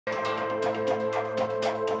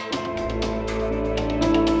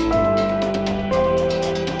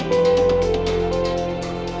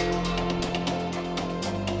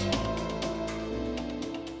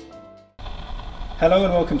Hello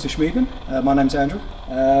and welcome to Schmiedmann. My name's Andrew.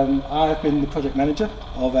 I've been the project manager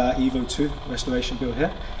of our EVO2 restoration build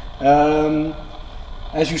here.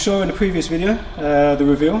 As you saw in the previous video, the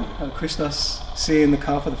reveal, Christos seeing the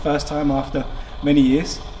car for the first time after many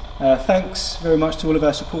years. Thanks very much to all of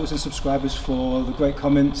our supporters and subscribers for the great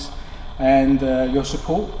comments and your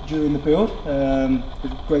support during the build.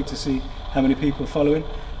 It's great to see how many people are following,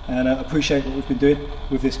 and I appreciate what we've been doing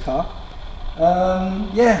with this car.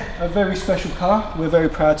 Yeah, a very special car. We're very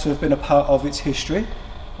proud to have been a part of its history.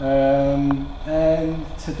 And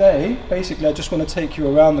today, basically, I just want to take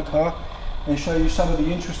you around the car and show you some of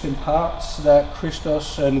the interesting parts that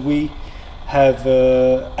Christos and we have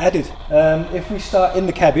added. If we start in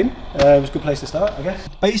the cabin, it's a good place to start, I guess.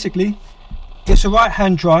 Basically, it's a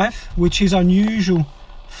right-hand drive, which is unusual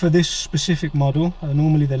for this specific model.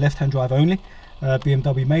 Normally they're left-hand drive only.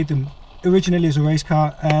 BMW made them originally as a race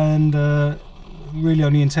car and really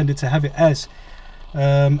only intended to have it as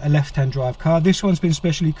a left-hand drive car. This one's been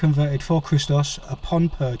specially converted for Christos upon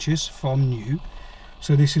purchase from new.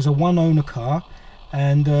 So this is a one-owner car,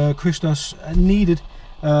 and Christos needed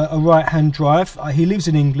a right-hand drive. He lives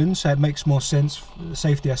in England, so it makes more sense, the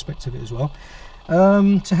safety aspect of it as well,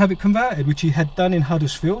 to have it converted, which he had done in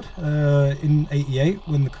Huddersfield in '88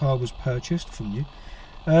 when the car was purchased from new.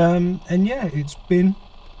 And yeah, it's been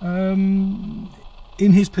in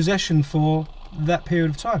his possession for that period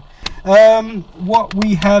of time. What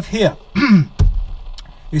we have here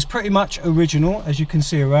is pretty much original, as you can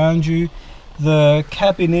see around you. The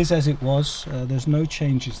cabin is as it was, there's no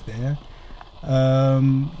changes there.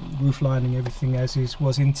 Roof lining, everything as is,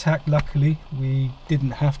 was intact. Luckily we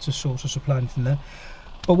didn't have to sort of supply anything there.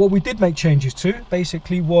 But what we did make changes to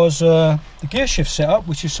basically was the gear shift setup,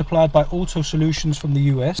 which is supplied by Auto Solutions from the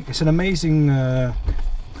US. It's an amazing, I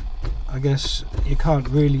guess you can't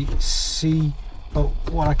really see, but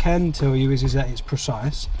what I can tell you is that it's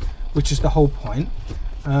precise, which is the whole point.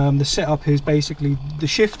 The setup is basically the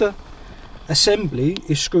shifter assembly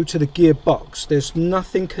is screwed to the gearbox. There's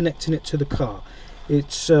nothing connecting it to the car.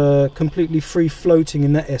 It's completely free floating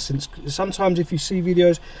in that essence. Sometimes if you see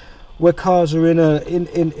videos where cars are in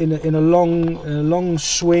a long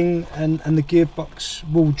swing and the gearbox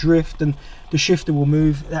will drift and the shifter will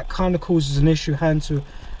move, that kind of causes an issue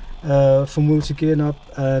from wheel to gear knob,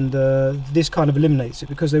 and this kind of eliminates it,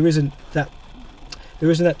 because there isn't that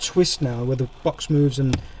twist now where the box moves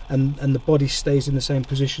and the body stays in the same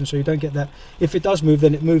position, so you don't get that. If it does move,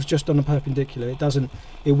 then it moves just on a perpendicular.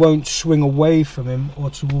 It won't swing away from him or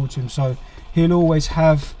towards him, so he'll always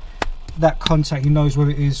have that contact. He knows where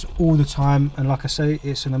it is all the time, and like I say,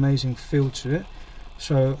 it's an amazing feel to it.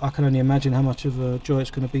 So I can only imagine how much of a joy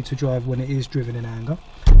it's going to be to drive when it is driven in anger.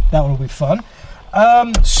 That will be fun.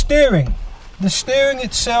 Steering. The steering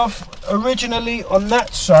itself, originally on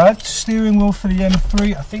that side, steering wheel for the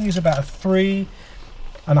M3, I think is about a 3.5.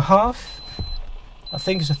 I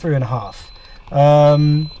think it's a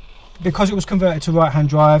 3.5. Because it was converted to right-hand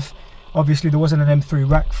drive, obviously there wasn't an M3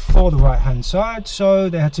 rack for the right-hand side, so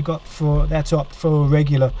they had to opt for a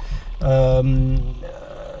regular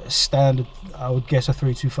standard, I would guess a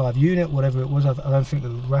 325 unit, whatever it was. I don't think the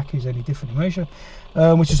rack is any different in ratio,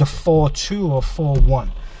 which is a 4.2 or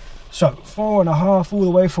 4.1. So 4.5 all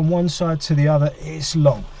the way from one side to the other. It's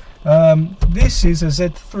long. This is a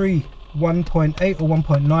Z3 1.8 or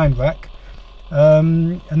 1.9 rack,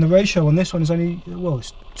 and the ratio on this one is only, well,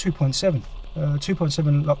 it's 2.7.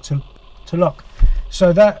 2.7 lock to lock.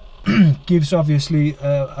 So that gives obviously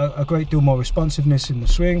a great deal more responsiveness in the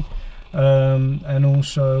swing, and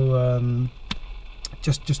also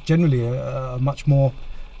just generally a much more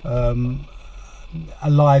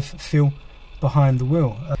alive feel behind the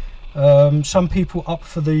wheel. Some people opt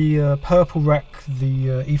for the purple rack,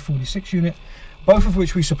 the E46 unit, both of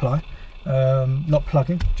which we supply, not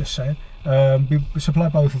plug-in, just saying. We supply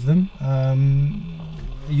both of them,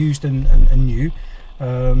 used and new,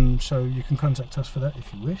 so you can contact us for that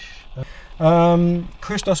if you wish.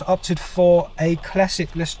 Christos opted for a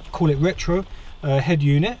classic, let's call it retro, head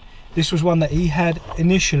unit. This was one that he had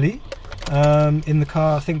initially in the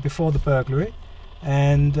car, I think before the burglary,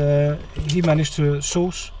 and he managed to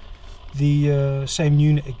source the same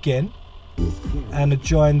unit again and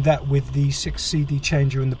join that with the 6 CD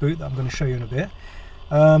changer in the boot that I'm going to show you in a bit.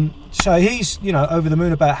 So he's, you know, over the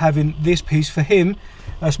moon about having this piece. For him,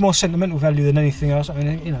 it's more sentimental value than anything else. I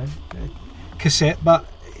mean, you know, cassette, but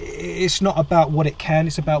it's not about what it can,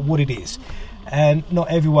 it's about what it is. And not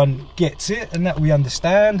everyone gets it, and that we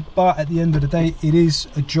understand, but at the end of the day, it is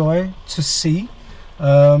a joy to see,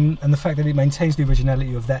 and the fact that it maintains the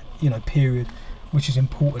originality of that, you know, period which is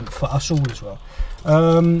important for us all as well.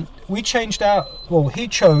 We changed out, well, he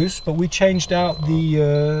chose, but we changed out the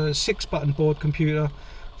 6-button board computer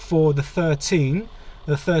for the 13,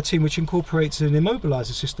 which incorporates an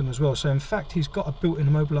immobilizer system as well. So in fact, he's got a built-in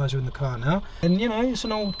immobilizer in the car now. And you know, it's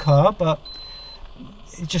an old car, but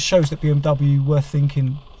it just shows that BMW were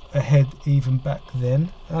thinking ahead even back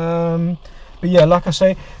then. But yeah, like I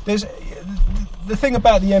say, there's the thing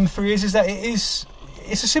about the M3 is that it's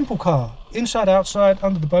a simple car, inside, outside,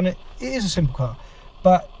 under the bonnet. It is a simple car,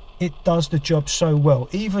 but it does the job so well.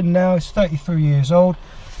 Even now, it's 33 years old.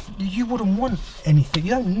 You wouldn't want anything.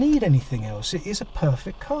 You don't need anything else. It is a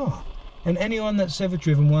perfect car, and anyone that's ever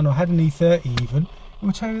driven one or had an E30 even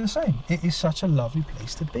will tell you the same. It is such a lovely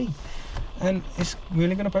place to be, and it's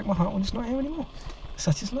really going to break my heart when it's not here anymore.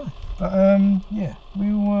 Such is life. But yeah,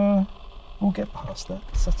 we'll get past that.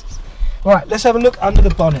 Such is. Right, let's have a look under the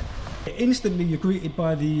bonnet. Instantly, you're greeted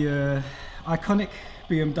by the iconic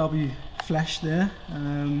BMW flash there.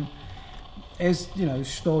 There's, you know,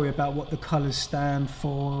 story about what the colours stand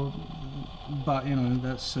for, but you know,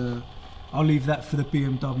 that's I'll leave that for the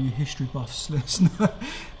BMW history buffs. There's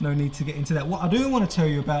no need to get into that. What I do want to tell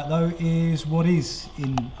you about though is what is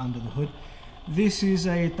under the hood. This is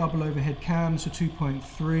a double overhead cam, so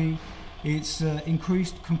 2.3. It's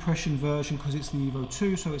increased compression version because it's the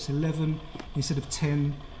EVO2, so it's 11 instead of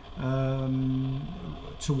 10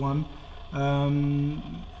 to 1.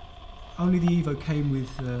 Only the Evo came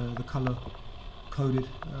with the colour coded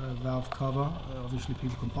valve cover. Obviously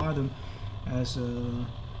people can buy them as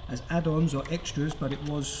add-ons or extras, but it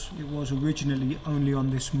was originally only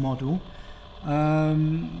on this model.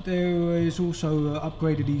 There is also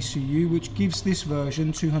upgraded ECU, which gives this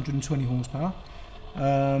version 220 horsepower.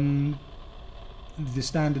 The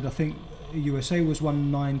standard, I think, USA was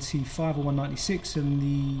 195 or 196, and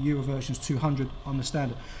the Euro version is 200 on the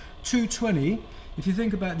standard. 220, if you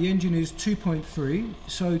think about, the engine is 2.3,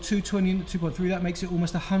 so 220 into 2.3, that makes it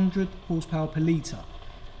almost 100 horsepower per litre.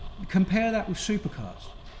 Compare that with supercars.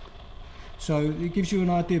 So it gives you an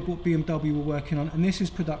idea of what BMW were working on, and this is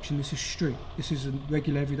production, this is street, this is a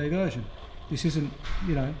regular everyday version. This isn't,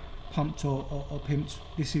 you know, pumped or pimped,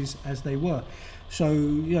 this is as they were. So,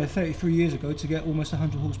 you know, 33 years ago, to get almost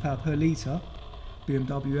 100 horsepower per litre,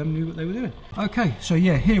 BMW knew what they were doing. Okay, so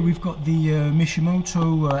yeah, here we've got the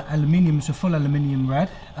Mishimoto aluminium, it's a full aluminium rad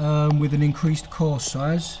with an increased core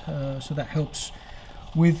size, so that helps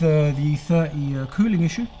with the E30 cooling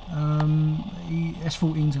issue.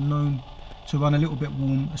 S14s are known to run a little bit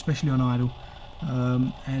warm, especially on idle,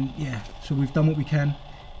 and yeah, so we've done what we can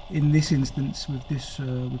in this instance with this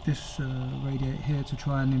radiator here to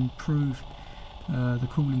try and improve the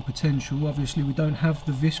cooling potential. Obviously we don't have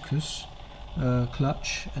the viscous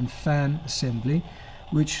clutch and fan assembly,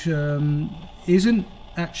 which isn't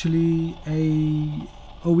actually a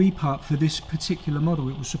OE part for this particular model.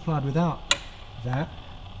 It was supplied without that,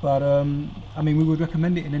 but I mean, we would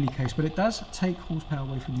recommend it in any case, but it does take horsepower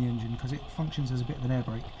away from the engine because it functions as a bit of an air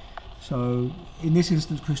brake. So in this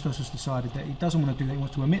instance, Christos has decided that he doesn't want to do that, he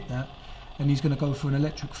wants to omit that, and he's going to go for an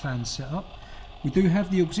electric fan setup. We do have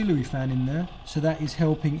the auxiliary fan in there, so that is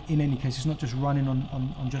helping in any case. It's not just running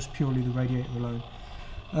on just purely the radiator alone.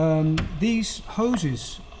 These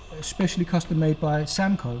hoses, especially custom made by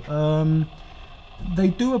Samco, they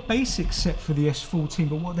do a basic set for the S14,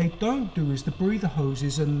 but what they don't do is the breather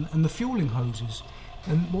hoses and the fueling hoses.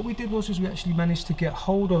 And what we did was we actually managed to get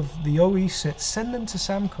hold of the OE set, send them to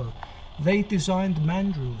Samco. They designed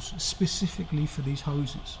mandrels specifically for these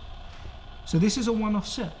hoses. So this is a one-off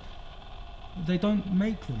set. They don't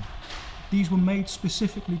make them. These were made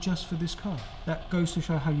specifically just for this car. That goes to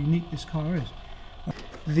show how unique this car is.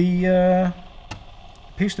 The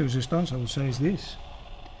pista resistance, I would say, is this.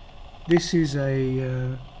 This is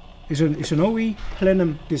it's an OE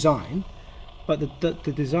plenum design, but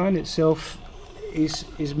the design itself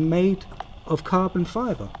is made of carbon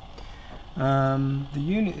fibre. The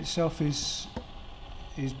unit itself is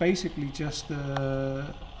basically just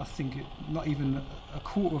I think not even a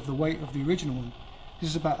quarter of the weight of the original one. This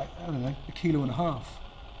is about, I don't know, 1.5 kilos.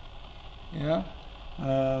 Yeah.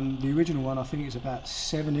 The original one I think is about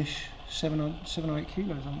 7 or 8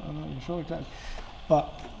 kilos. I'm not even sure exactly.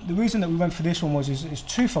 But the reason that we went for this one was is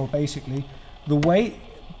twofold basically. The weight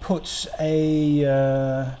puts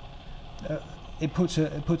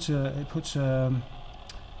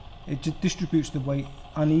it distributes the weight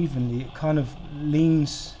unevenly. It kind of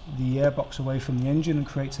leans the airbox away from the engine and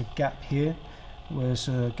creates a gap here, whereas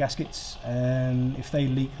gaskets, and if they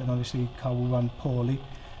leak, then obviously the car will run poorly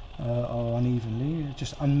or unevenly. It's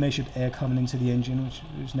just unmeasured air coming into the engine, which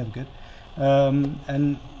is never good.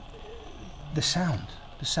 And the sound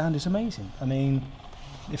the sound is amazing. I mean,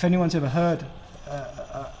 if anyone's ever heard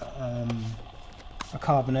a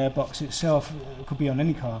carbon airbox itself, it could be on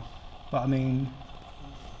any car, but I mean,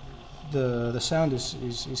 the sound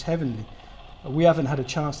is heavenly. We haven't had a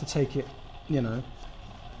chance to take it, you know,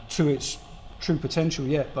 to its true potential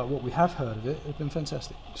yet, but what we have heard of it has been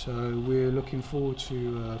fantastic. So we're looking forward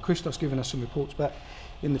to Christos giving us some reports back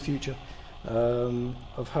in the future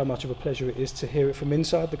of how much of a pleasure it is to hear it from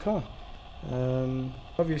inside the car.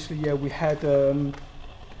 Obviously, yeah, we had all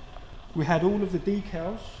of the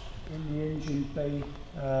decals in the engine bay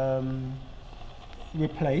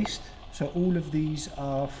replaced. So all of these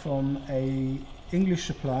are from a English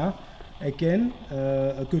supplier. Again,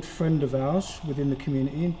 a good friend of ours within the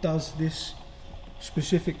community, and does this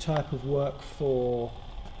specific type of work for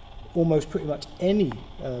almost pretty much any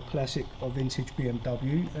classic or vintage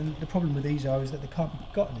BMW. And the problem with these is that they can't be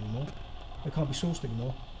gotten anymore. They can't be sourced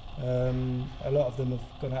anymore. A lot of them have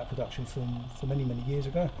gone out of production from many years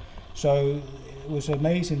ago. So it was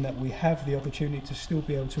amazing that we have the opportunity to still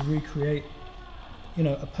be able to recreate, you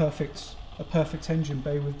know, a perfect engine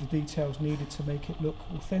bay with the details needed to make it look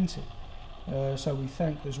authentic. So we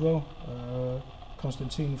thank as well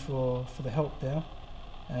Konstantin for the help there,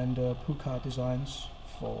 and Pucar Designs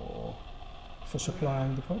for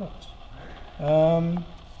supplying the product.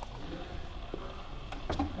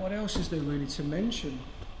 What else is there really to mention?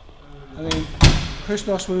 I mean,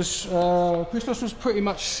 Christos was pretty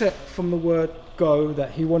much set from the word go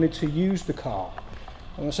that he wanted to use the car.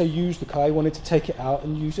 When I say use the car, he wanted to take it out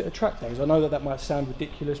and use it at track days. I know that might sound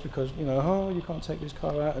ridiculous because, you know, oh, you can't take this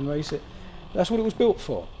car out and race it. That's what it was built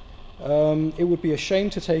for. It would be a shame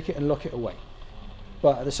to take it and lock it away.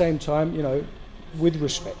 But at the same time, you know, with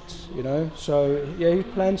respect, you know. So yeah, he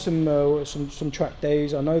planned some track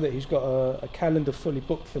days. I know that he's got a calendar fully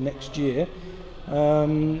booked for next year.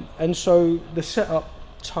 And so the setup,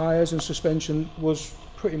 tyres and suspension was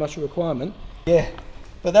pretty much a requirement. Yeah,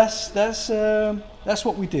 but that's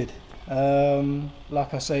what we did.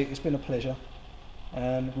 Like I say, it's been a pleasure,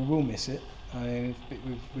 and we will miss it. I mean,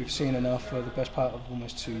 we've seen enough for the best part of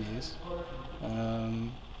almost 2 years,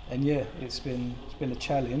 and yeah, it's been a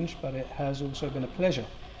challenge, but it has also been a pleasure.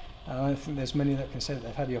 And I don't think there's many that can say that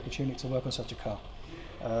they've had the opportunity to work on such a car,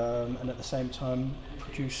 and at the same time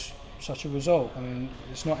produce such a result. I mean,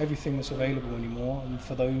 it's not everything that's available anymore, and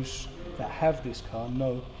for those that have this car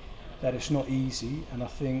know that it's not easy, and I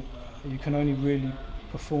think you can only really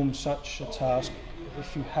perform such a task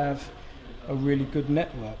if you have a really good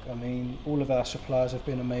network. I mean, all of our suppliers have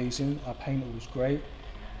been amazing. Our painter was great,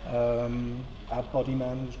 our body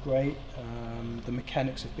man was great, the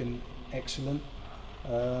mechanics have been excellent,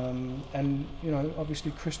 and you know, obviously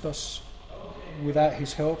Christos, without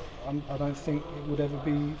his help, I don't think it would ever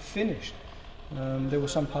be finished. There were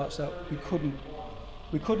some parts that we couldn't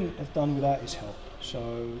have done without his help.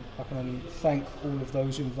 So I can only thank all of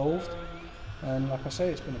those involved, and like I say,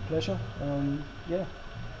 it's been a pleasure. Yeah,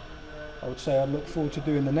 I would say I look forward to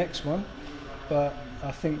doing the next one, but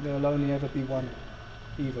I think there'll only ever be one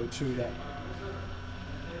EVO2 that.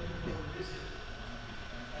 Yeah.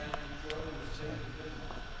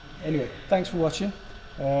 Anyway, thanks for watching.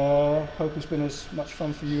 Hope it's been as much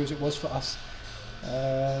fun for you as it was for us.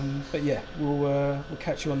 But yeah, we'll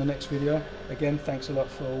catch you on the next video. Again, thanks a lot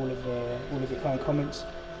for all of your kind comments,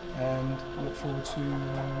 and I look forward to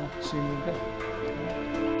seeing you again.